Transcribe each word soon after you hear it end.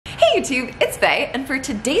Hey YouTube, it's Faye, and for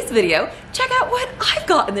today's video, check out what I've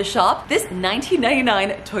got in the shop, this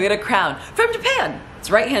 1999 Toyota Crown from Japan.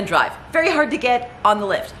 It's right-hand drive, very hard to get on the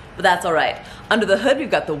lift, but that's all right. Under the hood,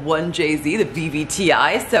 we've got the 1JZ, the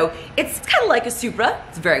VVTi, so it's kind of like a Supra.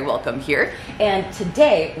 It's very welcome here. And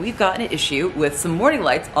today, we've got an issue with some warning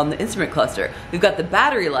lights on the instrument cluster. We've got the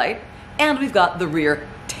battery light, and we've got the rear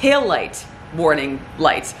tail light warning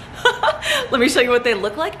light. Let me show you what they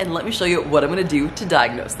look like, and let me show you what I'm gonna do to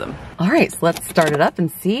diagnose them. All right, so let's start it up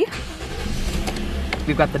and see.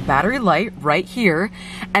 We've got the battery light right here,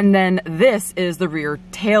 and then this is the rear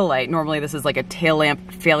tail light. Normally this is like a tail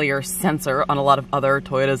lamp failure sensor on a lot of other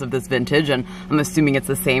Toyotas of this vintage, and I'm assuming it's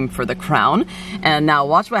the same for the Crown. And now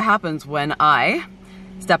watch what happens when I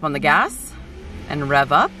step on the gas and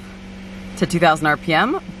rev up to 2000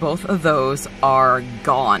 RPM, both of those are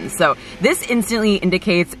gone. So this instantly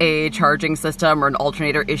indicates a charging system or an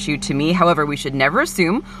alternator issue to me. However, we should never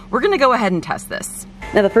assume. We're gonna go ahead and test this.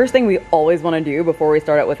 Now, the first thing we always want to do before we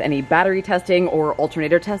start out with any battery testing or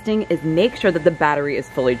alternator testing is make sure that the battery is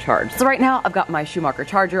fully charged. So right now I've got my Schumacher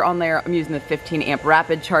charger on there. I'm using the 15 amp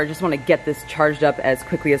rapid charge. Just want to get this charged up as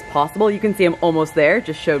quickly as possible. You can see I'm almost there.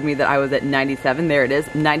 Just showed me that I was at 97. There it is,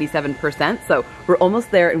 97%. So we're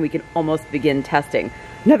almost there and we can almost begin testing.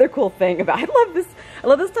 Another cool thing about, I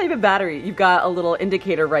love this type of battery. You've got a little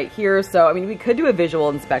indicator right here. So, I mean, we could do a visual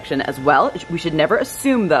inspection as well. We should never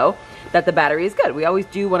assume though that the battery is good. We always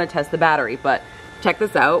do want to test the battery, but check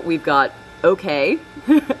this out. We've got okay,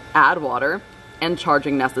 add water, and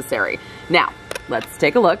charging necessary. Now, let's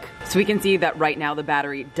take a look. So we can see that right now the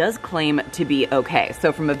battery does claim to be okay.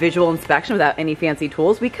 So from a visual inspection without any fancy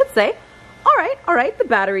tools, we could say, all right, the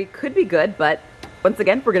battery could be good, but once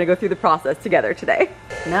again, we're gonna go through the process together today.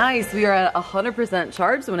 Nice, we are at 100%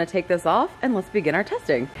 charge, so I'm gonna take this off and let's begin our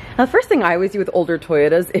testing. Now, the first thing I always do with older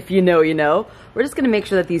Toyotas, if you know, you know, we're just gonna make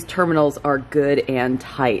sure that these terminals are good and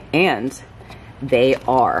tight, and they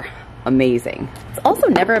are amazing. It's also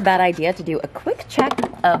never a bad idea to do a quick check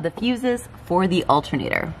of the fuses for the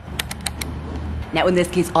alternator. Now, in this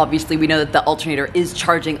case, obviously, we know that the alternator is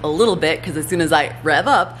charging a little bit because as soon as I rev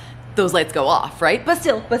up, those lights go off, right? But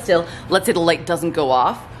still, let's say the light doesn't go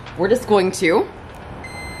off. We're just going to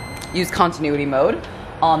use continuity mode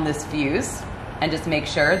on this fuse and just make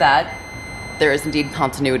sure that there is indeed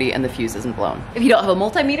continuity and the fuse isn't blown. If you don't have a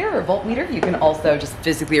multimeter or voltmeter, you can also just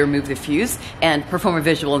physically remove the fuse and perform a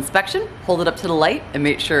visual inspection, hold it up to the light, and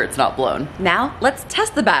make sure it's not blown. Now, let's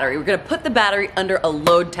test the battery. We're gonna put the battery under a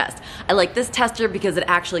load test. I like this tester because it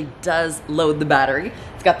actually does load the battery.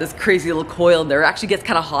 It's got this crazy little coil in there. It actually gets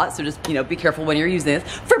kind of hot, so just, be careful when you're using this.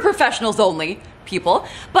 For professionals only, people.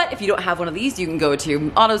 But if you don't have one of these, you can go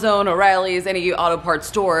to AutoZone, O'Reilly's, any auto parts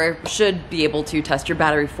store should be able to test your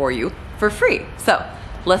battery for you for free. So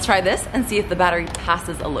let's try this and see if the battery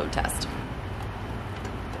passes a load test.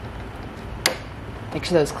 Make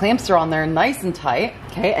sure those clamps are on there nice and tight.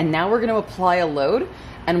 Okay, and now we're gonna apply a load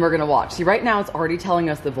and we're gonna watch. See, right now it's already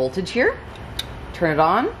telling us the voltage here. Turn it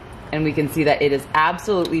on and we can see that it is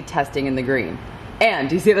absolutely testing in the green. And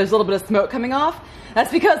do you see there's a little bit of smoke coming off?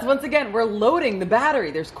 That's because, once again, we're loading the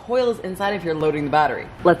battery. There's coils inside of here loading the battery.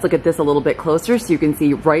 Let's look at this a little bit closer so you can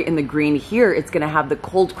see right in the green here, it's gonna have the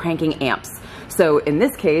cold cranking amps. So in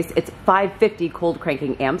this case, it's 550 cold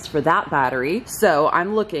cranking amps for that battery. So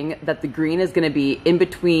I'm looking that the green is gonna be in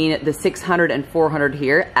between the 600 and 400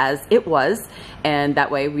 here as it was. And that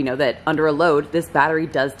way we know that under a load, this battery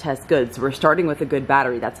does test good. So we're starting with a good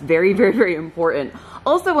battery. That's very, very, very important.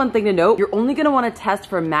 Also, one thing to note, you're only gonna wanna test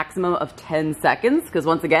for a maximum of 10 seconds because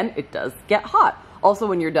once again, it does get hot. Also,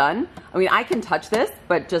 when you're done, I mean, I can touch this,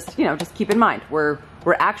 but just keep in mind, we're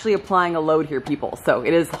actually applying a load here, people. So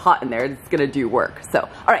it is hot in there, it's gonna do work. So,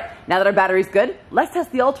 all right, now that our battery's good, let's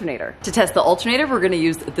test the alternator. To test the alternator, we're gonna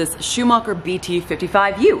use this Schumacher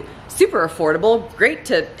BT55U. Super affordable, great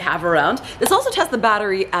to have around. This also tests the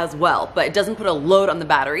battery as well, but it doesn't put a load on the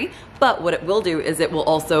battery. But what it will do is it will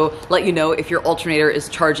also let you know if your alternator is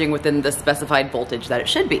charging within the specified voltage that it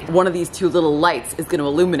should be. One of these two little lights is gonna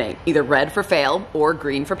illuminate, either red for fail or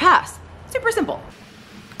green for pass. Super simple.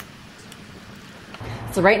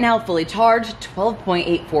 So right now, fully charged,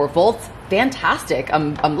 12.84 volts. Fantastic,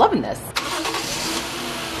 I'm loving this.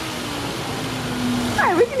 All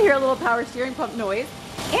right, we can hear a little power steering pump noise.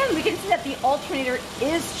 And we can see that the alternator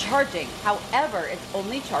is charging. However, it's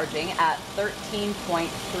only charging at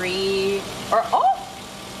 13.3,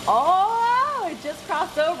 it just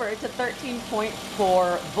crossed over to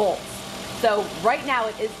 13.4 volts. So right now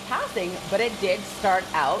it is passing, but it did start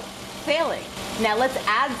out failing. Now let's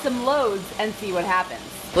add some loads and see what happens.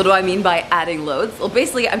 What do I mean by adding loads? Well,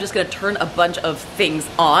 basically I'm just gonna turn a bunch of things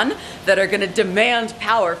on that are gonna demand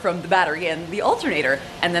power from the battery and the alternator,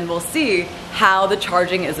 and then we'll see how the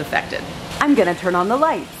charging is affected. I'm gonna turn on the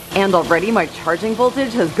lights, and already my charging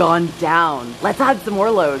voltage has gone down. Let's add some more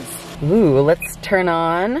loads. Ooh, let's turn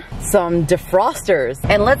on some defrosters,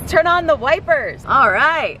 and let's turn on the wipers. All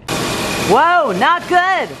right. Whoa, not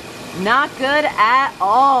good. Not good at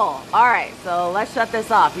all. All right, so let's shut this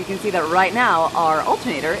off. You can see that right now our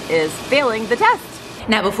alternator is failing the test.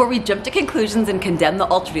 Now, before we jump to conclusions and condemn the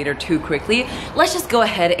alternator too quickly, let's just go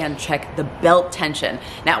ahead and check the belt tension.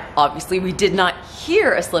 Now, obviously we did not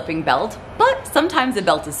hear a slipping belt, but sometimes the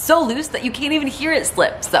belt is so loose that you can't even hear it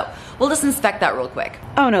slip. So we'll just inspect that real quick.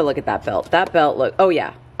 Oh no, look at that belt. That belt, look, oh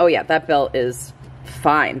yeah, that belt is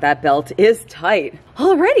fine. That belt is tight.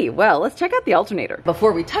 Alrighty, well, let's check out the alternator.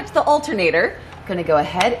 Before we touch the alternator, I'm gonna go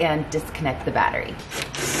ahead and disconnect the battery.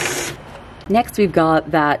 Next, we've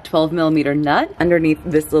got that 12mm nut underneath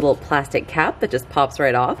this little plastic cap that just pops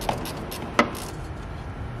right off.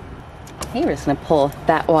 Okay, we're just gonna pull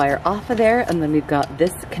that wire off of there, and then we've got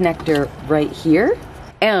this connector right here.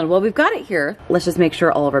 And while we've got it here, let's just make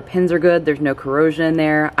sure all of our pins are good. There's no corrosion in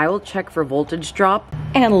there. I will check for voltage drop.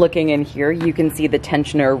 And looking in here, you can see the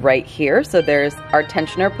tensioner right here. So there's our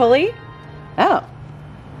tensioner pulley. Oh,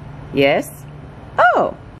 yes.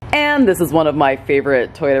 Oh, and this is one of my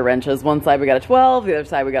favorite Toyota wrenches. One side we got a 12, the other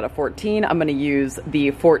side we got a 14. I'm gonna use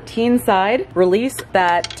the 14 side, release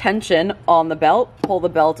that tension on the belt, pull the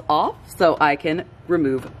belt off so I can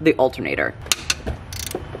remove the alternator.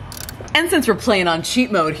 And since we're playing on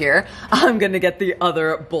cheat mode here, I'm gonna get the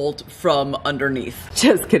other bolt from underneath.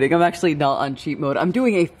 Just kidding, I'm actually not on cheat mode. I'm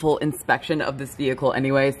doing a full inspection of this vehicle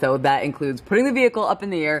anyway, so that includes putting the vehicle up in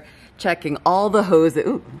the air, checking all the hoses.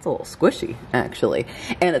 Ooh, it's a little squishy, actually.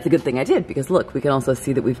 And it's a good thing I did, because look, we can also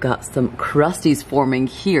see that we've got some crusties forming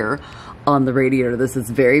here on the radiator. This is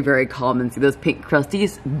very, very common. See those pink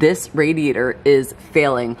crusties? This radiator is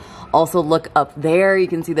failing. Also look up there, you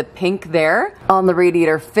can see the pink there on the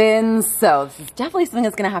radiator fins. So this is definitely something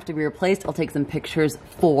that's gonna have to be replaced. I'll take some pictures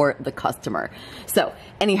for the customer. So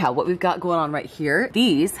anyhow, what we've got going on right here,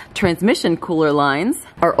 these transmission cooler lines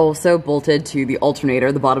are also bolted to the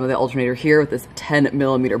alternator, the bottom of the alternator here with this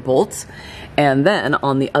 10mm bolt. And then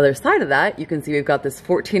on the other side of that, you can see we've got this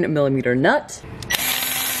 14mm nut.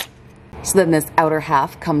 So then this outer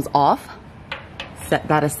half comes off, set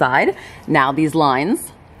that aside. Now these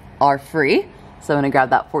lines are free. So I'm gonna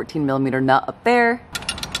grab that 14mm nut up there,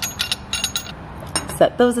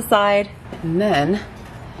 set those aside, and then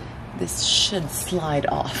this should slide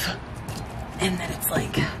off. And then it's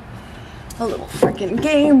like a little freaking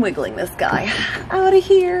game wiggling this guy out of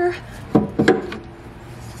here.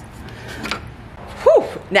 Whew.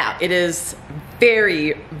 Now it is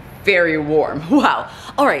very, very warm. Wow.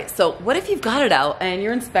 All right, so what if you've got it out and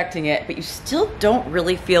you're inspecting it, but you still don't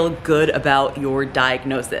really feel good about your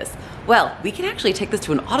diagnosis? Well, we can actually take this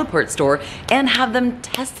to an auto parts store and have them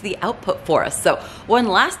test the output for us. So one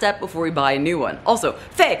last step before we buy a new one. Also,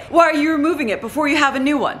 Faye, why are you removing it before you have a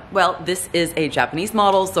new one? Well, this is a Japanese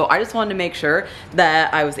model, so I just wanted to make sure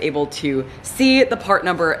that I was able to see the part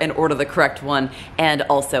number and order the correct one. And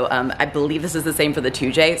also, I believe this is the same for the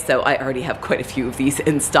 2J, so I already have quite a few of these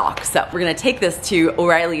in stock. So we're gonna take this to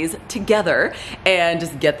O'Reilly's together and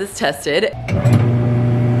just get this tested.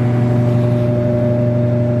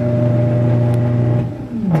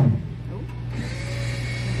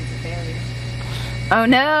 Oh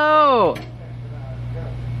no!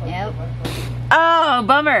 Nope. Oh,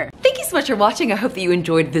 bummer. Thank you so much for watching. I hope that you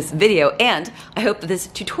enjoyed this video, and I hope that this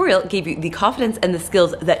tutorial gave you the confidence and the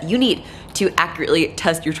skills that you need to accurately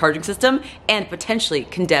test your charging system and potentially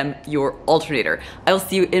condemn your alternator. I will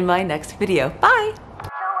see you in my next video. Bye!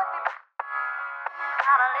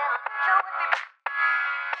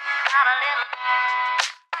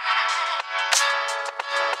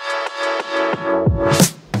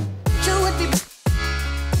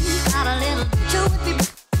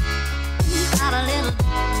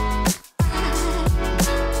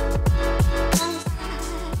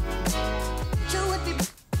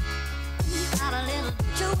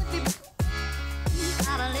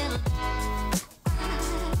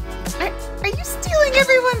 Are you stealing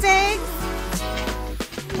everyone's eggs?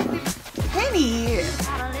 Penny,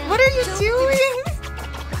 what are you doing?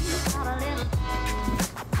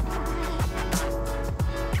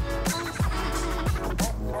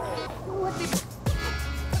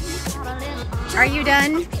 Are you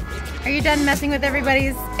done? Are you done messing with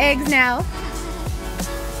everybody's eggs now?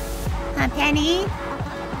 Huh, Penny?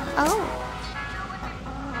 Oh.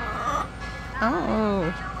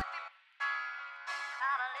 Oh.